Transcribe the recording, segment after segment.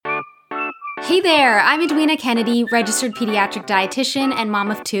Hey there, I'm Edwina Kennedy, registered pediatric dietitian and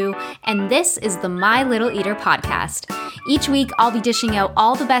mom of two, and this is the My Little Eater podcast. Each week, I'll be dishing out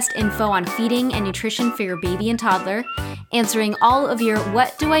all the best info on feeding and nutrition for your baby and toddler, answering all of your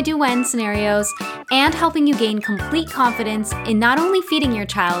what do I do when scenarios, and helping you gain complete confidence in not only feeding your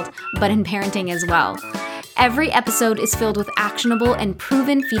child, but in parenting as well. Every episode is filled with actionable and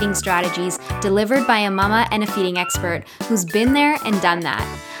proven feeding strategies delivered by a mama and a feeding expert who's been there and done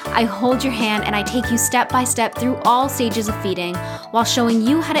that. I hold your hand and I take you step by step through all stages of feeding while showing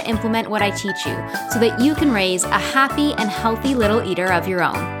you how to implement what I teach you so that you can raise a happy and healthy little eater of your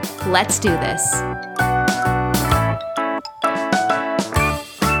own. Let's do this.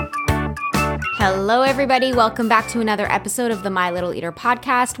 Hello, everybody. Welcome back to another episode of the My Little Eater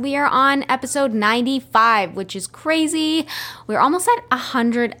podcast. We are on episode 95, which is crazy. We're almost at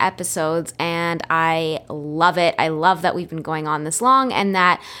 100 episodes, and I love it. I love that we've been going on this long and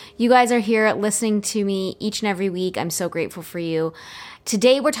that you guys are here listening to me each and every week. I'm so grateful for you.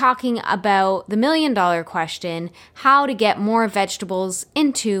 Today, we're talking about the $1 million question, how to get more vegetables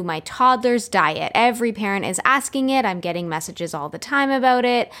into my toddler's diet. Every parent is asking it. I'm getting messages all the time about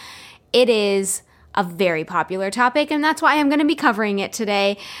it. It is a very popular topic, and that's why I'm going to be covering it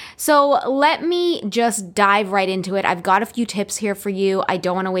today. So let me just dive right into it. I've got a few tips here for you. I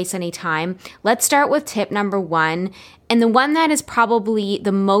don't want to waste any time. Let's start with tip number 1, and the one that is probably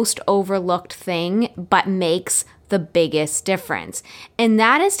the most overlooked thing, but makes the biggest difference. And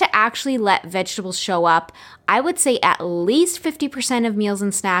that is to actually let vegetables show up, I would say at least 50% of meals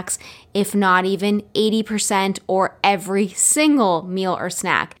and snacks, if not even 80% or every single meal or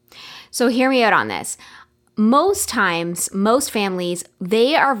snack. So hear me out on this. Most times, most families,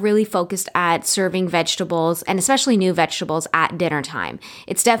 they are really focused at serving vegetables and especially new vegetables at dinner time.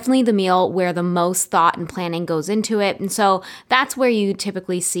 It's definitely the meal where the most thought and planning goes into it. And so that's where you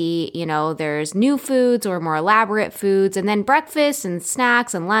typically see, there's new foods or more elaborate foods, and then breakfast and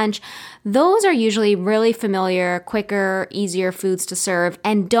snacks and lunch. Those are usually really familiar, quicker, easier foods to serve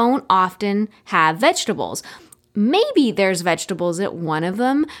and don't often have vegetables. Maybe there's vegetables at one of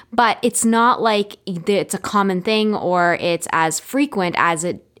them, but it's not like it's a common thing or it's as frequent as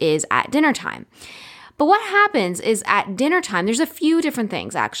it is at dinner time. But what happens is at dinner time, there's a few different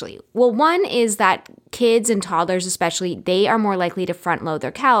things actually. Well, one is that kids and toddlers especially, they are more likely to front load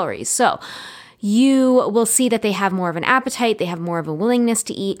their calories. So you will see that they have more of an appetite, they have more of a willingness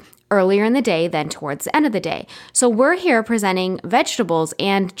to eat earlier in the day than towards the end of the day. So we're here presenting vegetables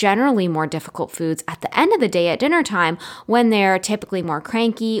and generally more difficult foods at the end of the day at dinner time when they're typically more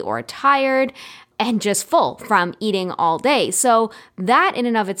cranky or tired and just full from eating all day. So that in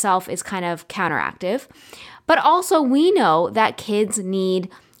and of itself is kind of counteractive. But also we know that kids need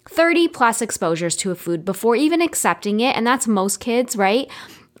 30 plus exposures to a food before even accepting it. And that's most kids, right?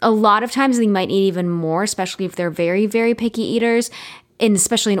 A lot of times they might eat even more, especially if they're very, very picky eaters, and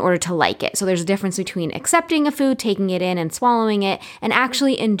especially in order to like it. So there's a difference between accepting a food, taking it in and swallowing it, and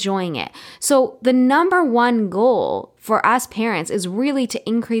actually enjoying it. So the number one goal for us parents is really to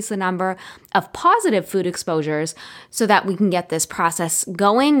increase the number of positive food exposures so that we can get this process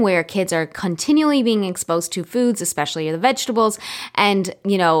going where kids are continually being exposed to foods, especially the vegetables, and,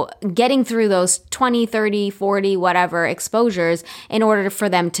 getting through those 20, 30, 40, whatever exposures in order for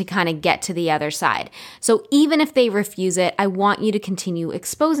them to kind of get to the other side. So even if they refuse it, I want you to continue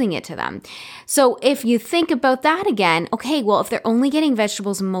exposing it to them. So if you think about that again, okay, well, if they're only getting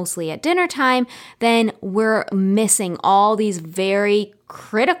vegetables mostly at dinner time, then we're missing all these very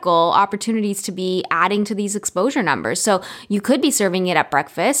critical opportunities to be adding to these exposure numbers. So you could be serving it at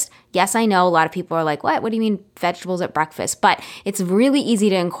breakfast. Yes, I know a lot of people are like, what do you mean vegetables at breakfast? But it's really easy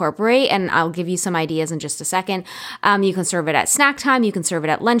to incorporate, and I'll give you some ideas in just a second. You can serve it at snack time. You can serve it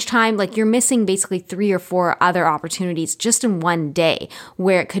at lunchtime. Like you're missing basically 3 or 4 other opportunities just in one day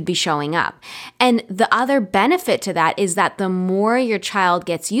where it could be showing up. And the other benefit to that is that the more your child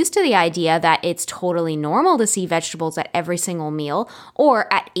gets used to the idea that it's totally normal to see vegetables at every single meal,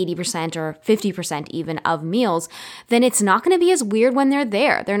 or at 80% or 50% even of meals, then it's not going to be as weird when they're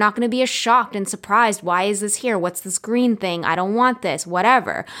there. They're not going to be as shocked and surprised. Why is this here? What's this green thing? I don't want this,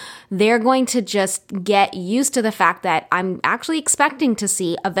 whatever. They're going to just get used to the fact that I'm actually expecting to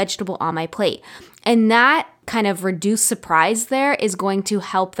see a vegetable on my plate. And that kind of reduced surprise there is going to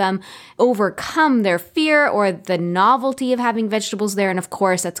help them overcome their fear or the novelty of having vegetables there. And of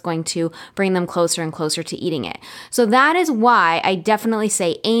course, that's going to bring them closer and closer to eating it. So that is why I definitely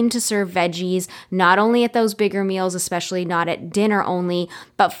say aim to serve veggies, not only at those bigger meals, especially not at dinner only,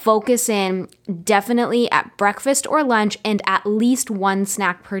 but focus in definitely at breakfast or lunch and at least one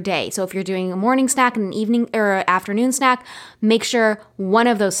snack per day. So if you're doing a morning snack and an evening or afternoon snack, make sure one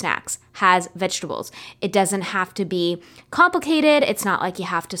of those snacks has vegetables. It doesn't have to be complicated. It's not like you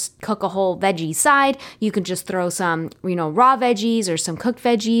have to cook a whole veggie side. You can just throw some, raw veggies or some cooked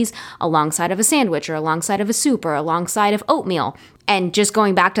veggies alongside of a sandwich or alongside of a soup or alongside of oatmeal. And just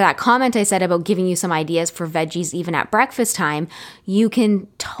going back to that comment I said about giving you some ideas for veggies even at breakfast time, you can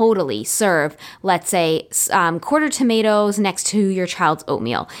totally serve, let's say, quarter tomatoes next to your child's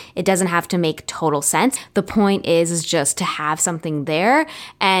oatmeal. It doesn't have to make total sense. The point is just to have something there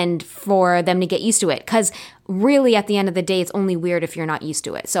and for them to get used to it. Because really, at the end of the day, it's only weird if you're not used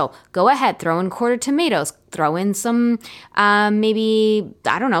to it. So go ahead, throw in quarter tomatoes, throw in some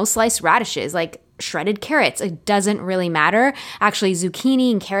sliced radishes, like shredded carrots. It doesn't really matter. Actually,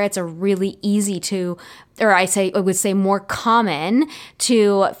 zucchini and carrots are really easy to, or I would say more common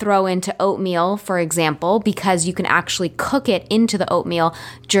to throw into oatmeal, for example, because you can actually cook it into the oatmeal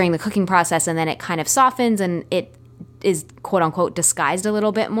during the cooking process, and then it kind of softens and it is quote unquote disguised a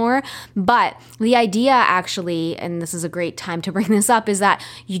little bit more. But the idea actually, and this is a great time to bring this up, is that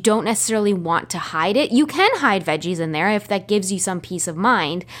you don't necessarily want to hide it. You can hide veggies in there if that gives you some peace of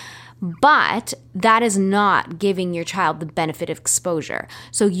mind, but that is not giving your child the benefit of exposure.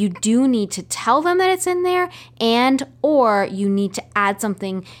 So you do need to tell them that it's in there, or you need to add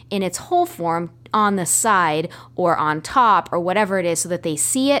something in its whole form on the side or on top or whatever it is so that they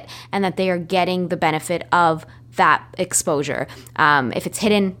see it and that they are getting the benefit of that exposure. If it's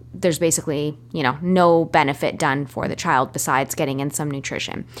hidden, there's basically, no benefit done for the child besides getting in some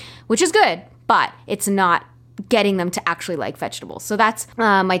nutrition, which is good, but it's not getting them to actually like vegetables. So that's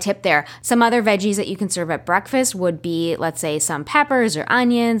my tip there. Some other veggies that you can serve at breakfast would be, let's say, some peppers or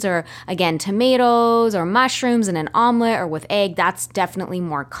onions, or again, tomatoes or mushrooms in an omelet or with egg. That's definitely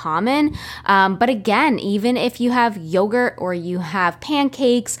more common. But again, even if you have yogurt or you have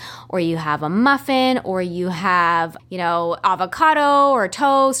pancakes or you have a muffin or you have, avocado or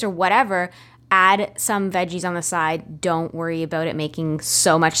toast or whatever, add some veggies on the side. Don't worry about it making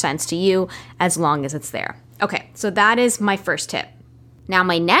so much sense to you as long as it's there. Okay, so that is my first tip. Now,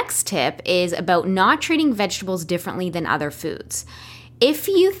 my next tip is about not treating vegetables differently than other foods. If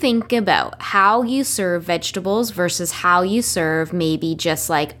you think about how you serve vegetables versus how you serve maybe just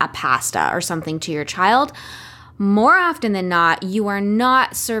like a pasta or something to your child, more often than not, you are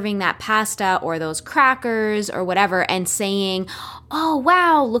not serving that pasta or those crackers or whatever and saying, oh,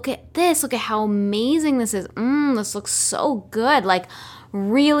 wow, look at this. Look at how amazing this is. This looks so good. Like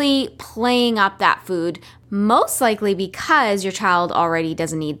really playing up that food, most likely because your child already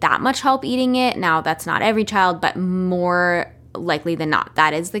doesn't need that much help eating it. Now, that's not every child, but more likely than not,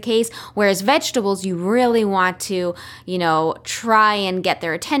 that is the case. Whereas vegetables, you really want to, try and get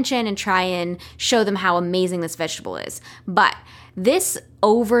their attention and try and show them how amazing this vegetable is. But this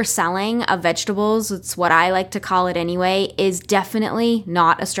overselling of vegetables, it's what I like to call it anyway, is definitely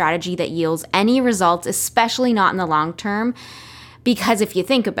not a strategy that yields any results, especially not in the long term. Because if you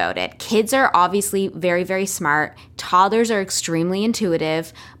think about it, kids are obviously very, very smart. Toddlers are extremely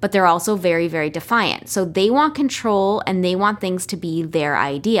intuitive, but they're also very, very defiant. So they want control and they want things to be their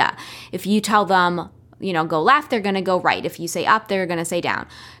idea. If you tell them, go left, they're going to go right. If you say up, they're going to say down.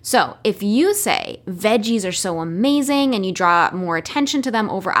 So if you say veggies are so amazing and you draw more attention to them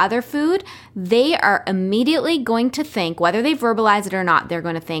over other food, they are immediately going to think, whether they verbalize it or not, they're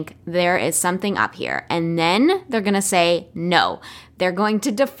going to think there is something up here. And then they're going to say no. They're going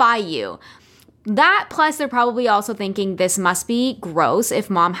to defy you. That plus they're probably also thinking this must be gross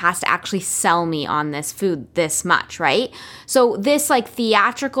if mom has to actually sell me on this food this much, right? So this like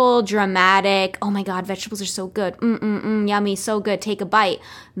theatrical, dramatic, oh my God, vegetables are so good. Yummy, so good. Take a bite.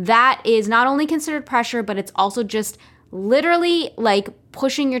 That is not only considered pressure, but it's also just literally like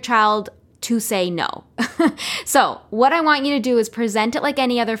pushing your child to say no. So what I want you to do is present it like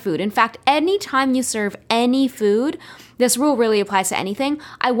any other food. In fact, anytime you serve any food, this rule really applies to anything.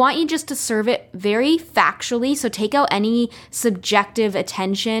 I want you just to serve it very factually. So take out any subjective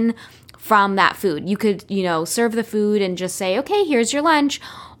attention from that food. You could, serve the food and just say, okay, here's your lunch.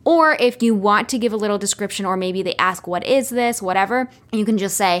 Or if you want to give a little description, or maybe they ask, what is this, whatever, you can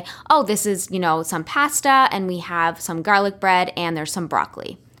just say, oh, this is, some pasta and we have some garlic bread and there's some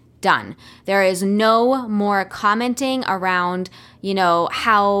broccoli. Done. There is no more commenting around,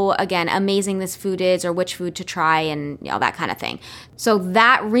 how, again, amazing this food is or which food to try and that kind of thing. So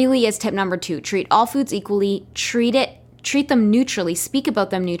that really is tip number 2. Treat all foods equally. Treat it treat them neutrally, speak about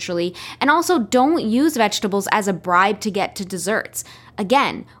them neutrally, and also don't use vegetables as a bribe to get to desserts.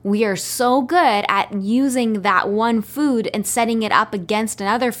 Again, we are so good at using that one food and setting it up against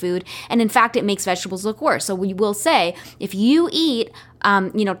another food. And in fact, it makes vegetables look worse. So we will say, if you eat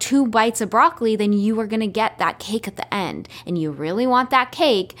 2 bites of broccoli, then you are going to get that cake at the end. And you really want that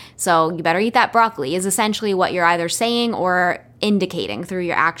cake, so you better eat that broccoli, is essentially what you're either saying or indicating through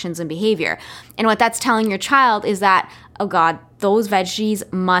your actions and behavior. And what that's telling your child is that, oh God, those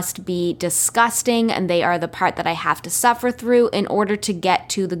veggies must be disgusting, and they are the part that I have to suffer through in order to get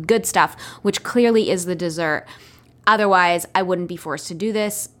to the good stuff, which clearly is the dessert. Otherwise, I wouldn't be forced to do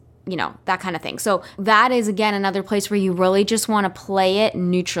this, that kind of thing. So that is, again, another place where you really just want to play it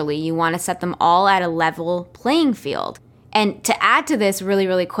neutrally. You want to set them all at a level playing field. And to add to this really,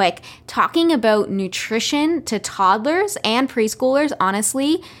 really quick, talking about nutrition to toddlers and preschoolers,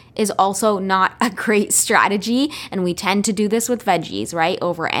 honestly, is also not a great strategy. And we tend to do this with veggies, right?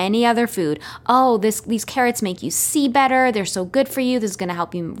 Over any other food. Oh, these carrots make you see better. They're so good for you. This is going to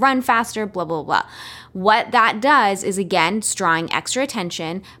help you run faster, blah, blah, blah. What that does is, again, drawing extra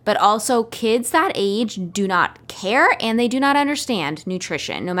attention, but also kids that age do not care and they do not understand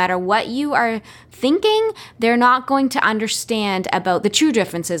nutrition. No matter what you are thinking, they're not going to understand about the true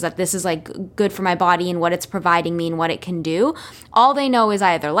differences, that this is like good for my body and what it's providing me and what it can do. All they know is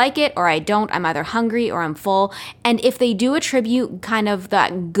I either like it or I don't. I'm either hungry or I'm full. And if they do attribute kind of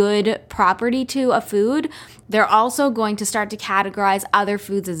that good property to a food, they're also going to start to categorize other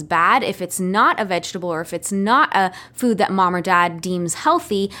foods as bad. If it's not a vegetable or if it's not a food that mom or dad deems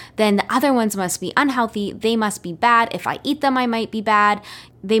healthy, then the other ones must be unhealthy. They must be bad. If I eat them, I might be bad.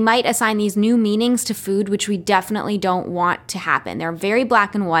 They might assign these new meanings to food, which we definitely don't want to happen. They're very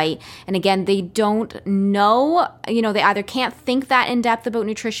black and white. And again, they don't know, they either can't think that in depth about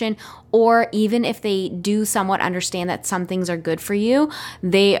nutrition, or even if they do somewhat understand that some things are good for you,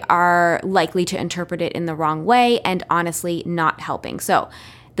 they are likely to interpret it in the wrong way and honestly not helping. So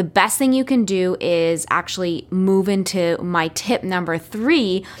the best thing you can do is actually move into my tip number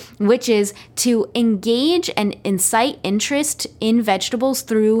 3, which is to engage and incite interest in vegetables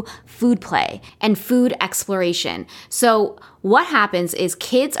through food play and food exploration. So what happens is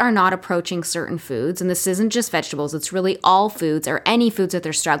kids are not approaching certain foods, and this isn't just vegetables, it's really all foods or any foods that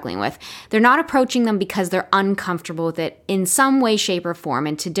they're struggling with. They're not approaching them because they're uncomfortable with it in some way, shape, or form,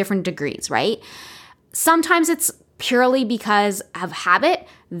 and to different degrees, right? Sometimes it's purely because of habit.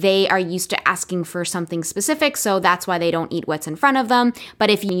 They are used to asking for something specific, so that's why they don't eat what's in front of them. But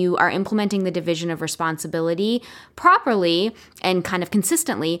if you are implementing the division of responsibility properly and kind of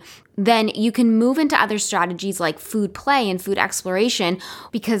consistently, then you can move into other strategies like food play and food exploration,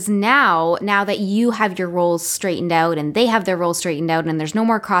 because now that you have your roles straightened out and they have their roles straightened out and there's no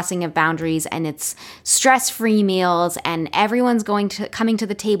more crossing of boundaries and it's stress-free meals and everyone's coming to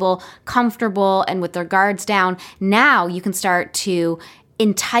the table comfortable and with their guards down, now you can start to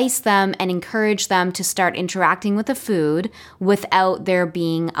entice them and encourage them to start interacting with the food without there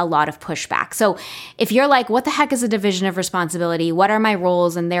being a lot of pushback. So if you're like, what the heck is a division of responsibility? What are my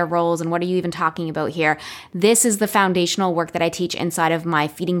roles and their roles? And what are you even talking about here? This is the foundational work that I teach inside of my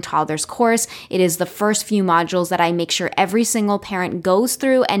Feeding Toddlers course. It is the first few modules that I make sure every single parent goes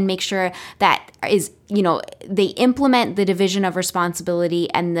through and make sure that is, they implement the division of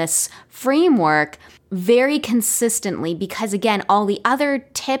responsibility and this framework very consistently, because again, all the other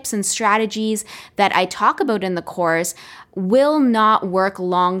tips and strategies that I talk about in the course will not work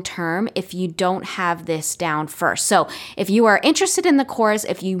long term if you don't have this down first. So if you are interested in the course,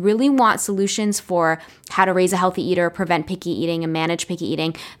 if you really want solutions for how to raise a healthy eater, prevent picky eating, and manage picky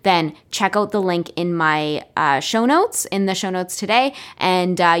eating, then check out the link in my show notes today,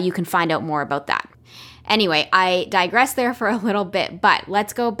 and you can find out more about that. Anyway, I digress there for a little bit, but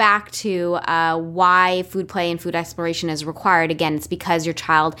let's go back to why food play and food exploration is required. Again, it's because your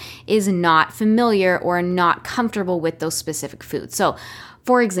child is not familiar or not comfortable with those specific foods. So,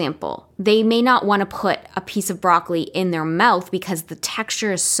 for example, they may not want to put a piece of broccoli in their mouth because the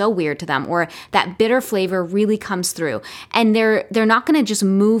texture is so weird to them, or that bitter flavor really comes through. And they're not going to just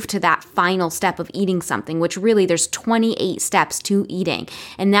move to that final step of eating something, which really there's 28 steps to eating.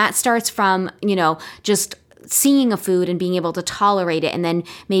 And that starts from, just seeing a food and being able to tolerate it, and then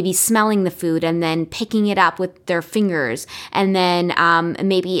maybe smelling the food and then picking it up with their fingers. And then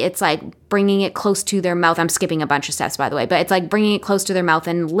maybe it's like bringing it close to their mouth. I'm skipping a bunch of steps, by the way, but it's like bringing it close to their mouth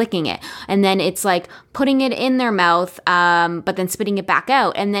and licking it. And then it's like putting it in their mouth, but then spitting it back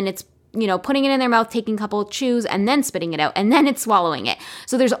out. And then it's putting it in their mouth, taking a couple of chews, and then spitting it out, and then it's swallowing it.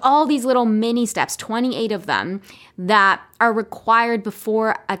 So there's all these little mini steps, 28 of them, that are required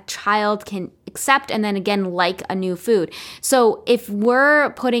before a child can accept and then again like a new food. So if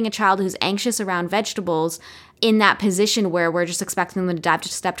we're putting a child who's anxious around vegetables in that position where we're just expecting them to dive to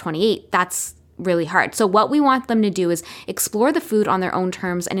step 28, that's really hard. So what we want them to do is explore the food on their own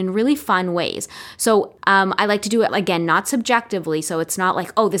terms and in really fun ways. So I like to do it, again, not subjectively. So it's not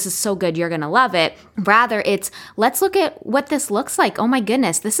like, oh, this is so good, you're going to love it. Rather, it's let's look at what this looks like. Oh my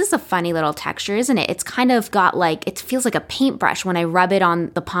goodness, this is a funny little texture, isn't it? It's kind of got like, it feels like a paintbrush when I rub it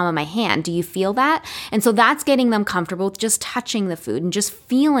on the palm of my hand. Do you feel that? And so that's getting them comfortable with just touching the food and just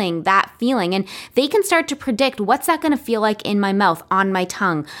feeling that feeling. And they can start to predict, what's that going to feel like in my mouth, on my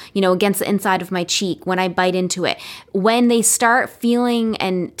tongue, against the inside of my cheek when I bite into it. When they start feeling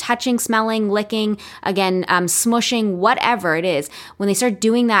and touching, smelling, licking, again, smushing, whatever it is, when they start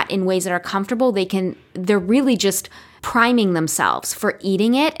doing that in ways that are comfortable, they're really just priming themselves for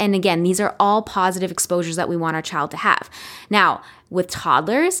eating it. And again, these are all positive exposures that we want our child to have. Now, with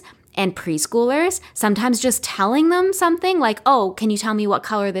toddlers and preschoolers, sometimes just telling them something like, oh, can you tell me what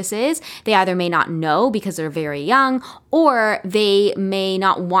color this is? They either may not know because they're very young, or they may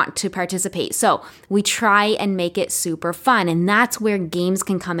not want to participate. So we try and make it super fun. And that's where games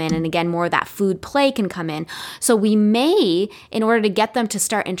can come in. And again, more of that food play can come in. So we may, in order to get them to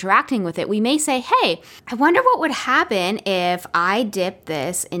start interacting with it, we may say, hey, I wonder what would happen if I dip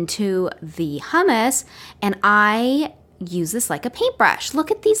this into the hummus and I use this like a paintbrush.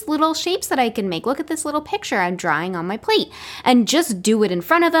 Look at these little shapes that I can make. Look at this little picture I'm drawing on my plate. And just do it in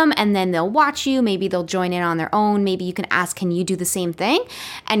front of them, and then they'll watch you. Maybe they'll join in on their own. Maybe you can ask, can you do the same thing?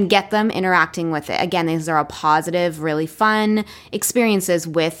 And get them interacting with it. Again, these are all positive, really fun experiences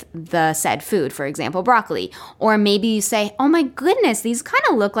with the said food, for example, broccoli. Or maybe you say, oh my goodness, these kind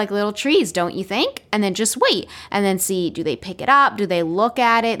of look like little trees, don't you think? And then just wait and then see, do they pick it up? Do they look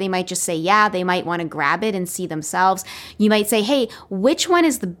at it? They might just say, yeah. They might want to grab it and see themselves. You might say, hey, which one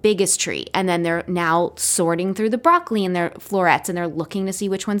is the biggest tree? And then they're now sorting through the broccoli in their florets and they're looking to see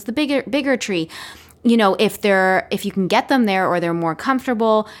which one's the bigger tree. If you can get them there or they're more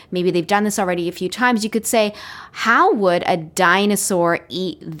comfortable, maybe they've done this already a few times, you could say, how would a dinosaur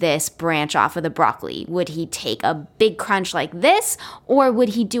eat this branch off of the broccoli? Would he take a big crunch like this, or would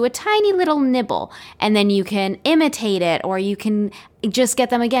he do a tiny little nibble? And then you can imitate it, or you can just get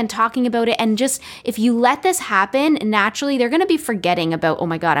them again talking about it. And just, if you let this happen, naturally they're going to be forgetting about, oh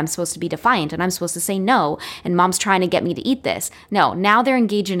my God, I'm supposed to be defiant and I'm supposed to say no, and mom's trying to get me to eat this. No, now they're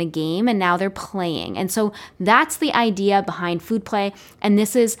engaged in a game and now they're playing. And so that's the idea behind food play. And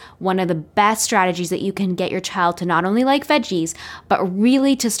this is one of the best strategies that you can get your child to not only like veggies, but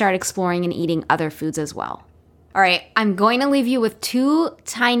really to start exploring and eating other foods as well. All right, I'm going to leave you with 2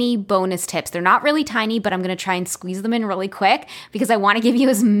 tiny bonus tips. They're not really tiny, but I'm going to try and squeeze them in really quick because I want to give you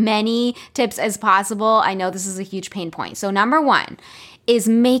as many tips as possible. I know this is a huge pain point. So number 1 is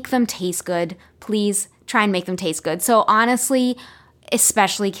make them taste good. Please try and make them taste good. So honestly,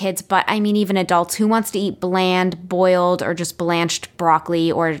 especially kids, but I mean even adults, who wants to eat bland, boiled, or just blanched broccoli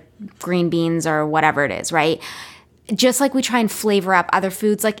or green beans or whatever it is, right? Just like we try and flavor up other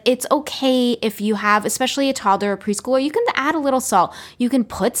foods, like it's okay if you have, especially a toddler or preschooler, you can add a little salt. You can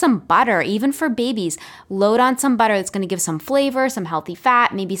put some butter, even for babies. Load on some butter that's going to give some flavor, some healthy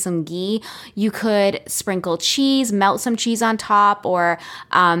fat, maybe some ghee. You could sprinkle cheese, melt some cheese on top, or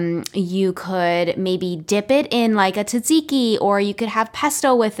you could maybe dip it in like a tzatziki, or you could have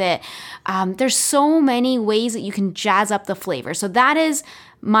pesto with it. There's so many ways that you can jazz up the flavor. So that is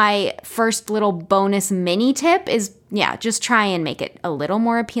my first little bonus mini tip is, just try and make it a little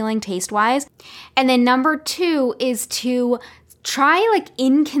more appealing taste-wise. And then number 2 is to try like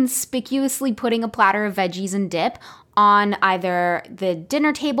inconspicuously putting a platter of veggies and dip on either the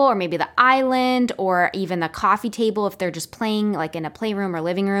dinner table or maybe the island or even the coffee table if they're just playing like in a playroom or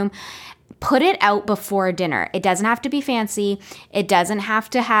living room. Put it out before dinner. It doesn't have to be fancy. It doesn't have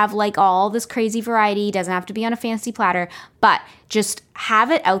to have like all this crazy variety. It doesn't have to be on a fancy platter, but just have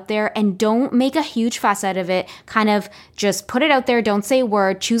it out there and don't make a huge fuss out of it. Kind of just put it out there. Don't say a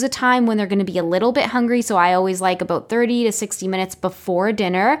word. Choose a time when they're going to be a little bit hungry. So I always like about 30 to 60 minutes before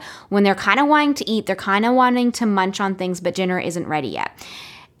dinner when they're kind of wanting to eat. They're kind of wanting to munch on things, but dinner isn't ready yet.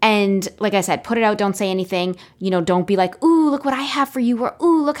 And like I said, put it out, don't say anything. Don't be like, ooh, look what I have for you, or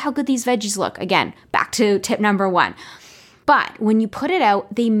ooh, look how good these veggies look. Again, back to tip number 1. But when you put it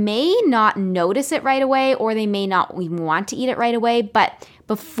out, they may not notice it right away, or they may not even want to eat it right away. But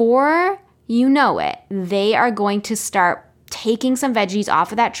before you know it, they are going to start taking some veggies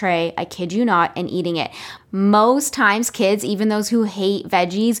off of that tray, I kid you not, and eating it. most times kids, even those who hate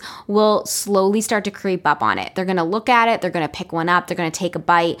veggies, will slowly start to creep up on it. They're going to look at it, they're going to pick one up, they're going to take a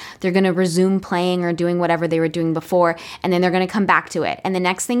bite, they're going to resume playing or doing whatever they were doing before, and then they're going to come back to it. And the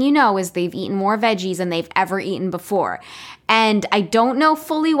next thing you know is they've eaten more veggies than they've ever eaten before. And I don't know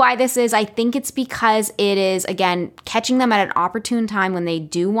fully why this is. I think it's because it is, again, catching them at an opportune time when they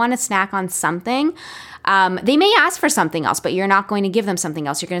do want to snack on something. They may ask for something else, but you're not going to give them something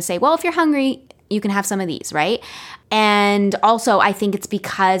else. You're going to say, well, if you're hungry, you can have some of these, right? And also, I think it's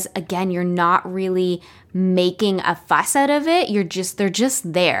because, again, you're not really making a fuss out of it. They're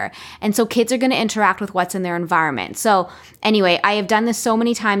just there. And so kids are going to interact with what's in their environment. So anyway, I have done this so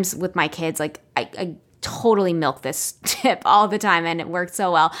many times with my kids. Like I totally milk this tip all the time and it worked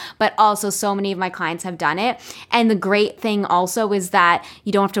so well, but also so many of my clients have done it. And the great thing also is that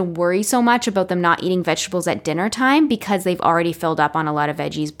you don't have to worry so much about them not eating vegetables at dinner time because they've already filled up on a lot of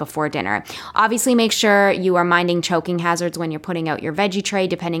veggies before dinner. Obviously, make sure you are minding choking hazards when you're putting out your veggie tray,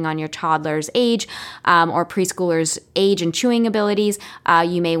 depending on your toddler's age or preschooler's age and chewing abilities.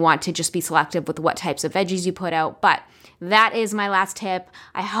 You may want to just be selective with what types of veggies you put out, but that is my last tip.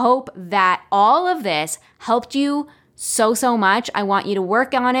 I hope that all of this helped you so much. I want you to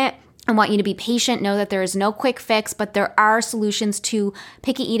work on it. I want you to be patient. Know that there is no quick fix, but there are solutions to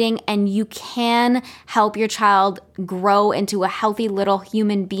picky eating, and you can help your child grow into a healthy little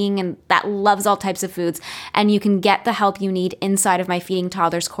human being and that loves all types of foods. And you can get the help you need inside of my Feeding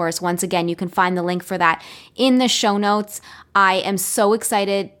Toddlers course. Once again, you can find the link for that in the show notes. I am so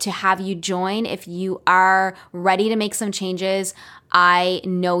excited to have you join. If you are ready to make some changes, I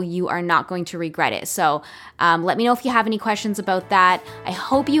know you are not going to regret it. So let me know if you have any questions about that. I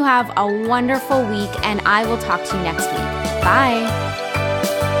hope you have a wonderful week, and I will talk to you next week. Bye.